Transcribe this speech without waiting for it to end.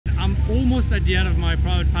I'm almost at the end of my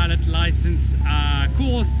private pilot license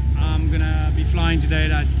course. I'm gonna be flying today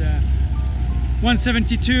at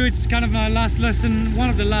 172. It's kind of my last lesson, one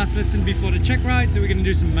of the last lessons before the check ride, so we're gonna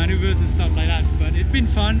do some maneuvers and stuff like that. But it's been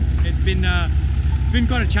fun. It's been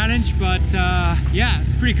quite a challenge, but yeah,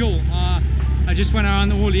 pretty cool. I just went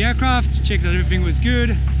around all the aircraft, checked that everything was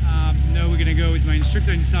good. Now we're gonna go with my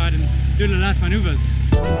instructor inside and do the last maneuvers.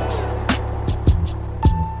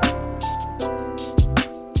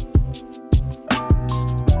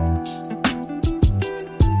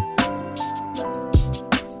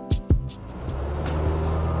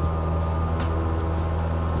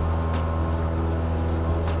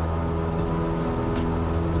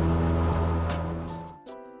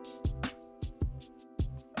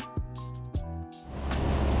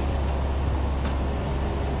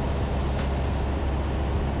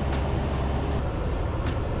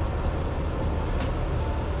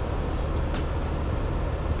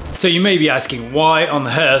 So you may be asking, why on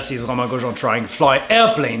earth is Romain Grosjean trying to fly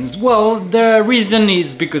airplanes? Well, the reason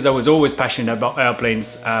is because I was always passionate about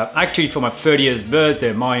airplanes. Actually, for my 30th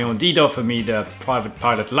birthday, Marion did offer me the private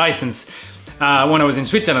pilot license. When I was in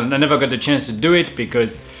Switzerland, I never got the chance to do it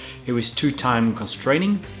because it was too time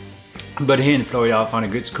constraining. But here in Florida, I found a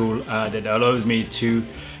good school that allows me to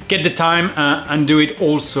get the time and do it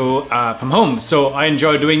also from home. So I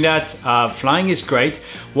enjoy doing that. Flying is great.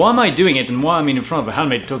 Why am I doing it and why I'm in front of a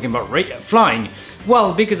helmet talking about flying?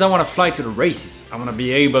 Well, because I want to fly to the races. I want to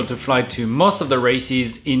be able to fly to most of the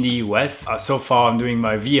races in the US. So far I'm doing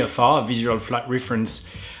my VFR, Visual Flight Reference,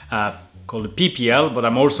 called the PPL, but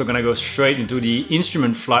I'm also going to go straight into the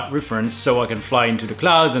Instrument Flight Reference so I can fly into the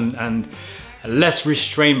clouds and less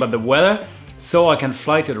restrained by the weather. So I can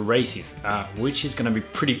fly to the races, which is gonna be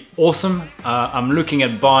pretty awesome. I'm looking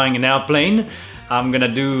at buying an airplane. I'm gonna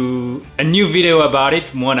do a new video about it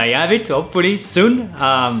when I have it, hopefully soon.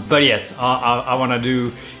 But yes, I wanna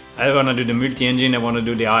do the multi-engine, I wanna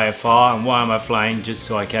do the IFR, and why am I flying? Just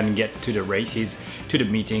so I can get to the races, to the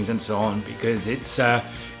meetings and so on, because it's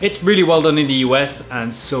really well done in the US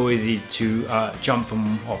and so easy to jump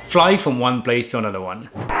from, or fly from one place to another one.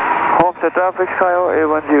 Homestead traffic, Kyle,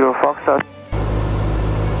 A10 Foxtrot.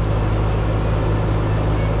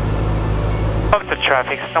 Officer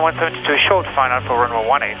traffic, Snow 172 short final for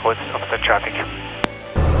runway 18, what's officer traffic?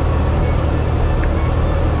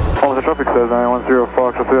 Officer traffic says 910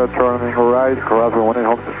 Foxtrot, turning right, runway 18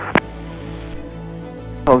 Homestead.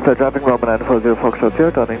 Homestead traffic, runway 940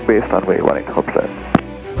 Foxtrot, turning based on runway 18 Homestead.